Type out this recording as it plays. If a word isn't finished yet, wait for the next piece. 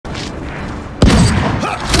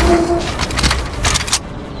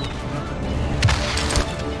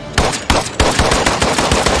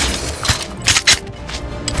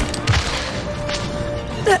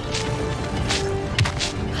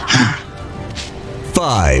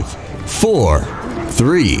Five, four,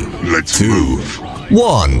 three, two,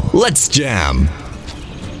 one. Let's jam.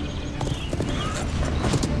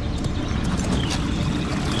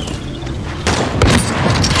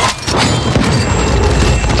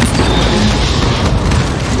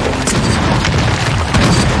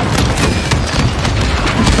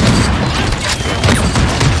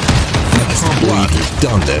 I can't believe you've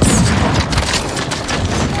done this.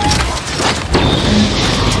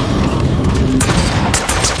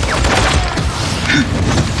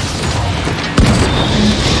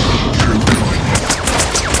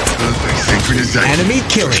 Enemy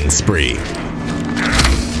killing spree.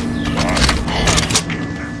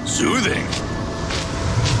 Soothing.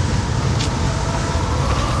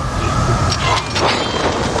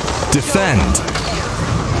 Defend.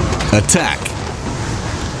 Attack.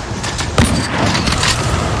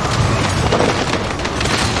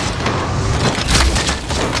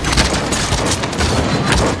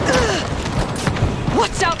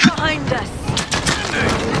 What's out behind us?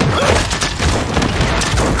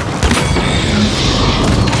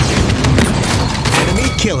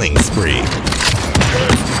 Killing spree.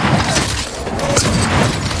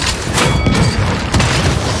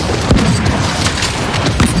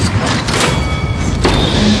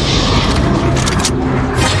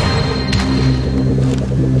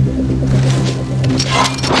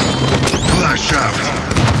 Flash out.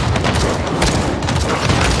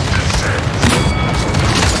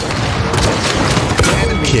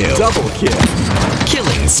 Kill. Double kill.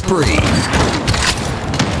 Killing spree.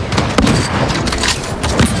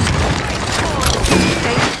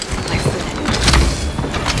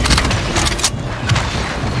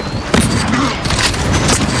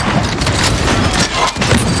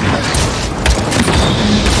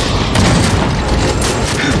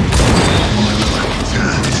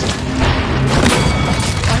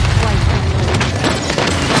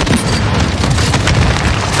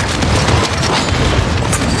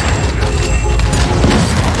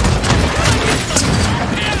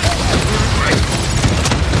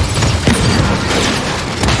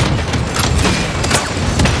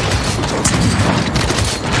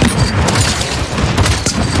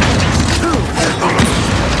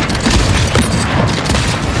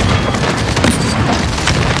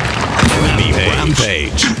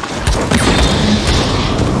 Rampage.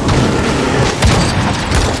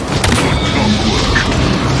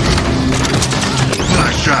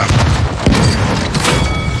 Flash out.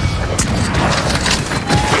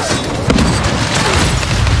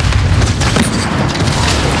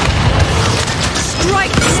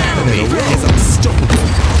 Strike down! Enemy is unstoppable.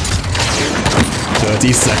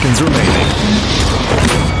 30 seconds remaining.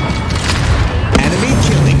 Enemy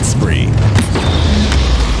killing spree.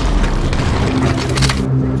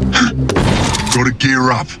 Gotta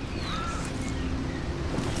gear up.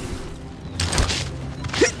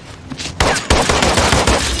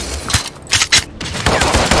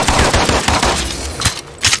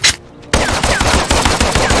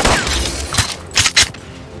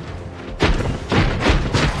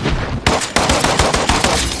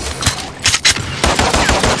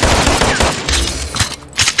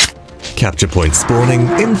 Capture point spawning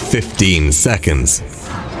in 15 seconds.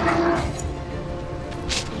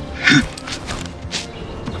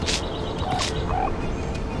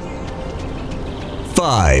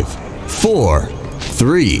 Five, four,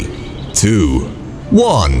 three, two,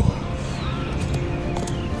 one.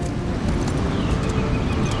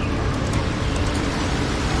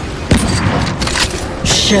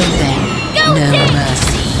 Show them no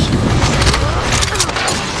mercy.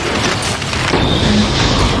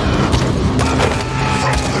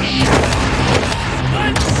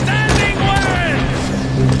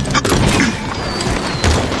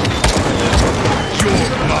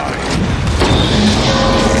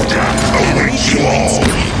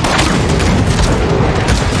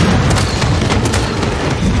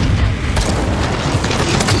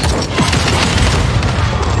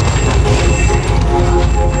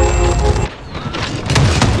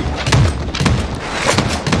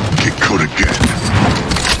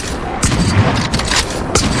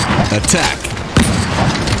 Attack.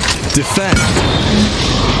 Defend.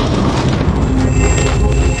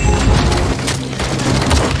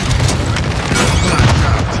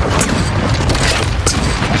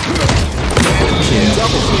 Kill.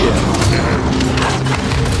 Double kill.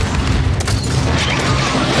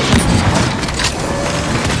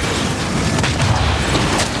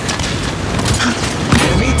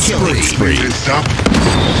 Enemy killing spree. This up.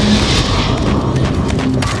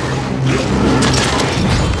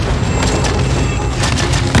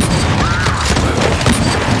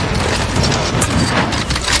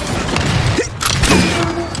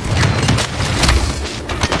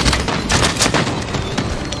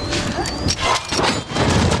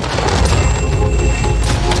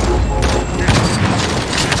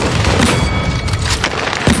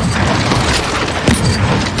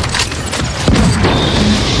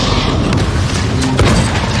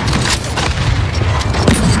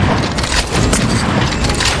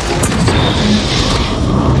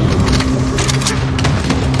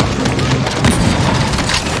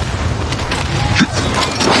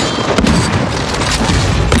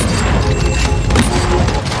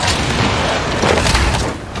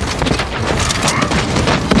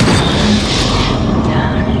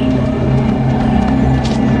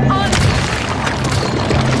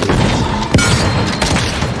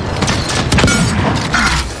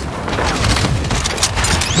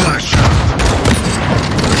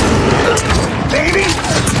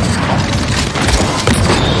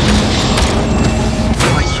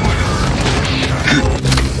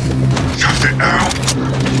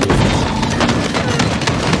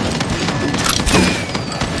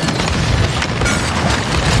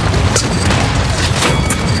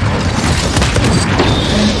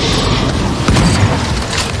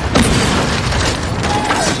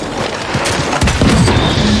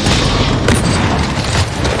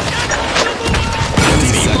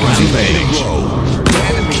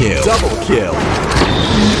 Double kill.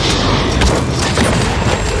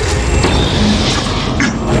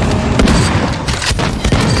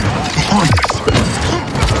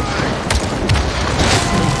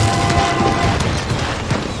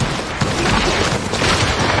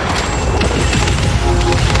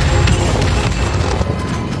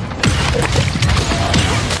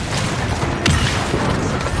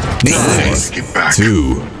 Nice. Get back.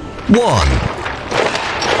 2, 1.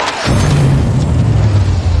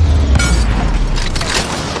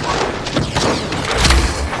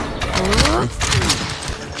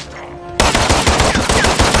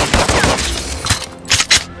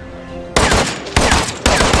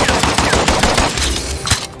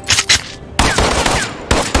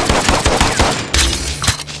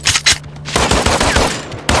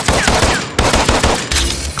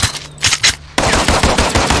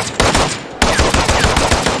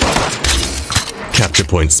 Capture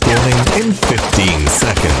point spawning in 15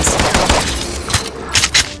 seconds.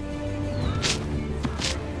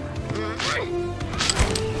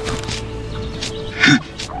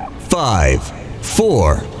 Five,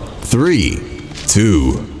 4, 3,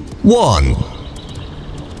 2, 1.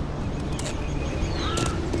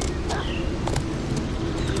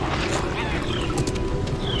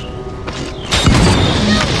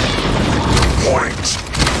 Points.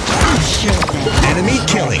 Enemy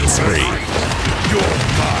killing spree. You're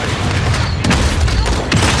mine.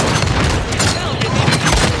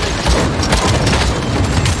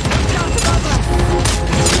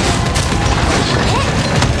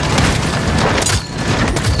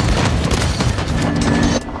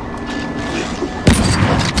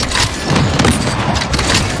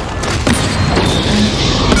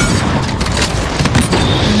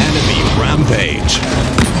 Enemy rampage.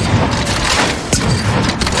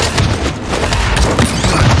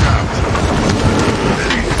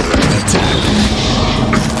 Attack.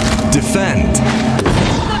 Defend.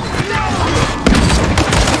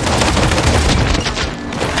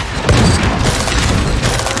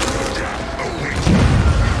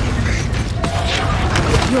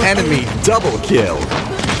 Enemy double kill.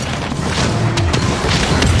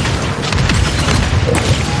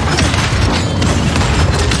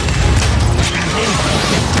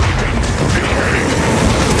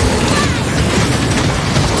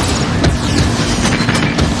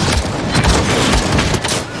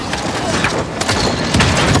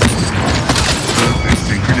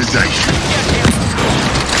 Synchronization.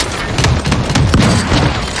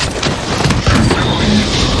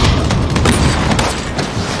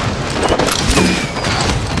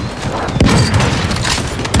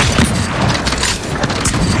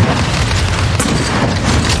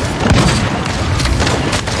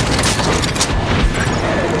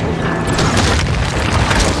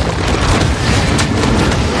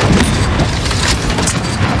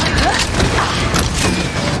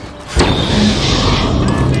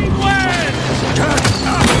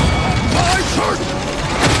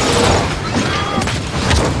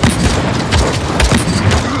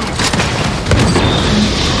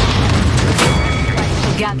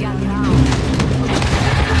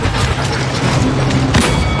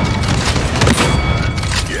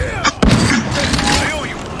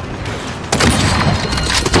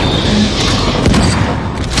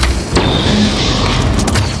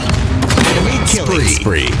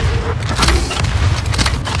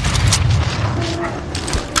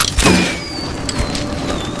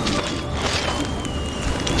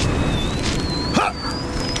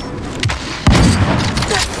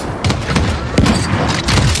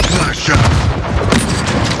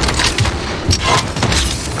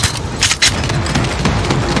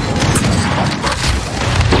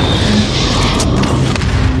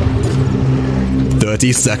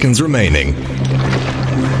 30 seconds remaining.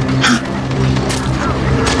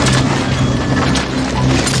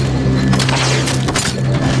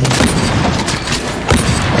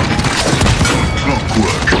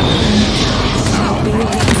 Clockwork.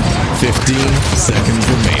 15 seconds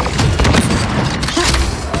remaining.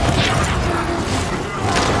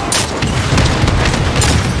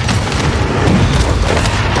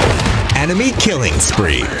 Enemy killing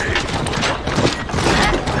spree.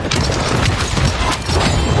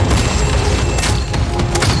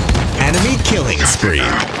 Enemy killing spree.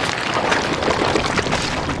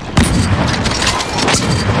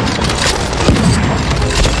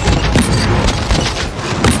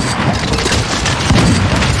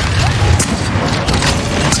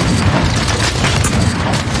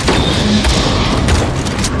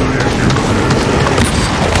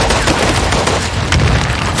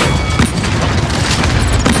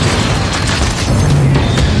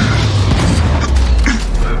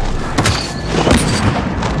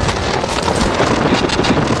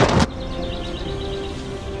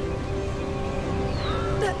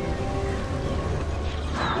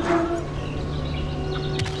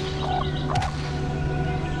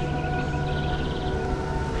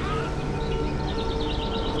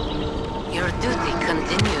 Your duty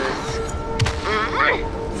continues.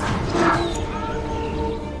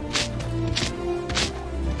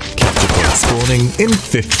 Capture point spawning in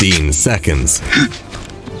 15 seconds.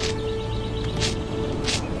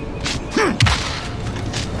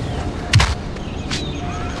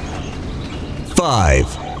 Five,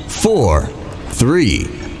 four, three,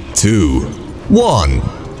 two, one.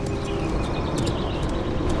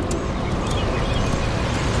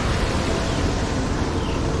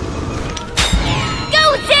 Go,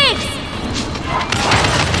 Ziggs!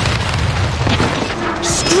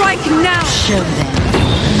 Strike now! Show them.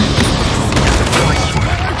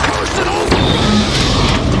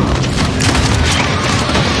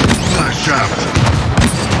 Flash out.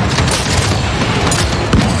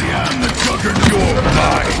 I am the juggernaut. You're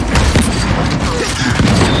mine.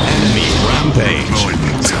 Enemy rampage.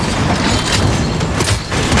 Blinding.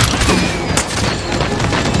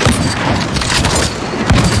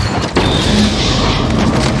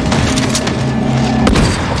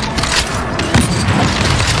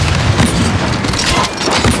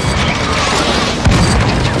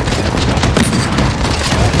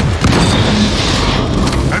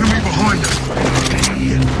 Enemy behind us.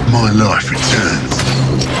 My life returns.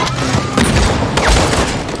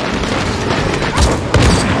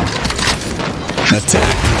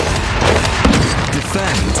 Attack.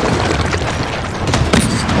 Defend.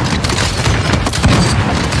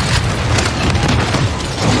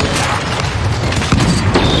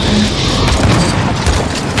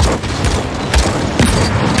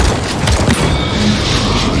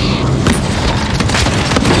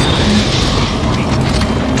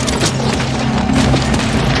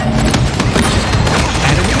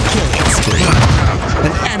 Enemy killing spree.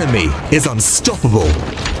 An enemy is unstoppable.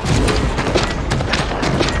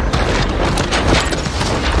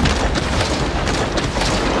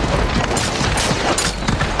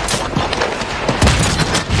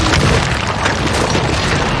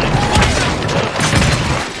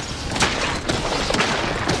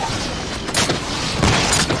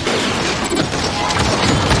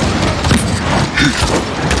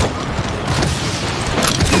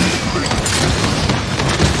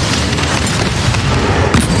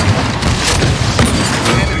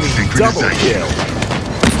 Double kill.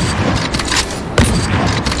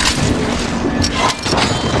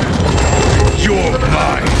 You're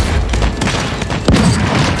mine.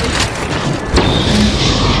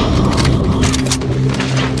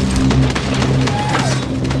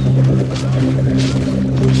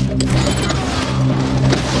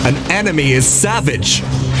 An enemy is savage.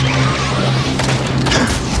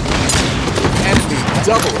 Enemy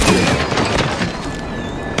double kill.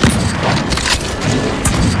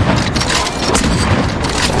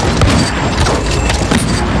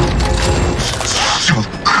 So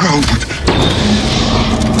cold.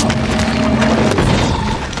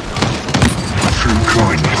 True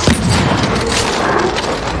kindness.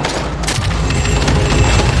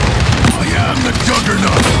 I am the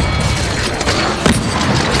juggernaut.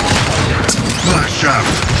 Flash out.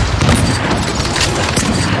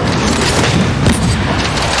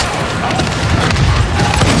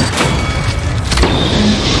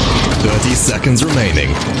 30 seconds remaining.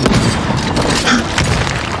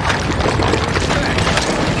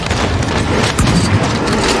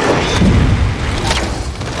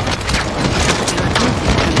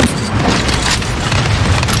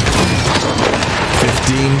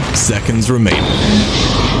 Seconds remaining.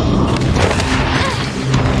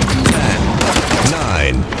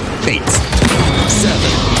 8,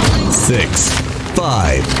 7, 6,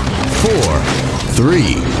 5, 4,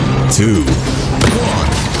 3, 2,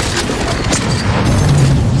 1.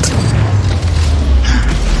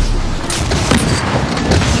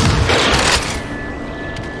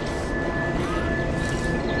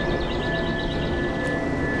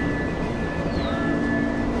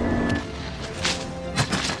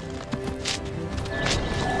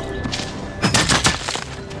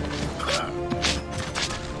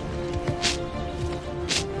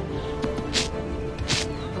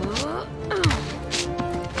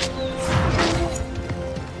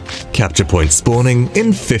 Capture point spawning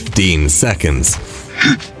in 15 seconds.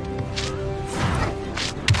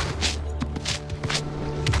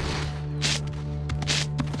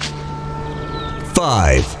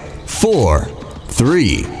 Five, 4,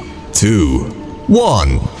 3, 2,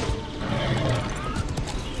 1.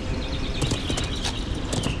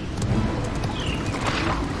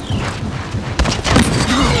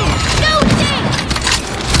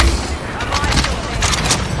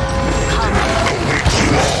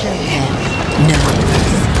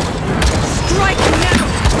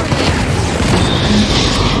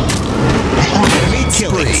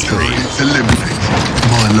 Killing spree. Eliminate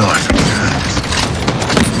my life returns.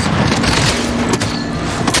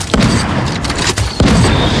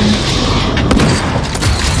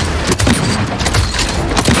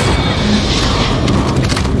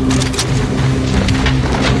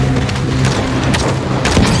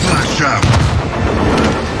 Flash out.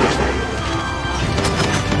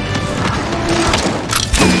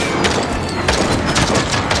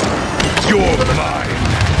 You're mine.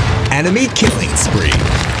 Enemy killing spree.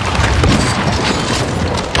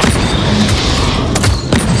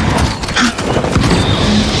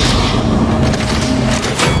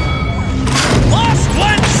 Last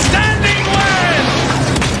one standing wins!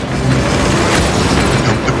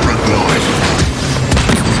 Help the front line.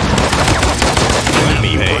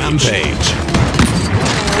 Enemy rampage.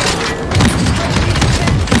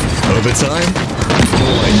 Overtime?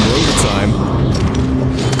 More like overtime.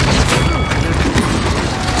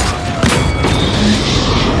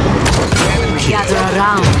 Gather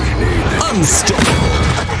around. Unstoppable.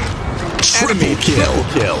 Triple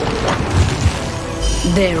kill.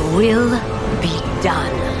 There will be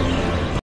done.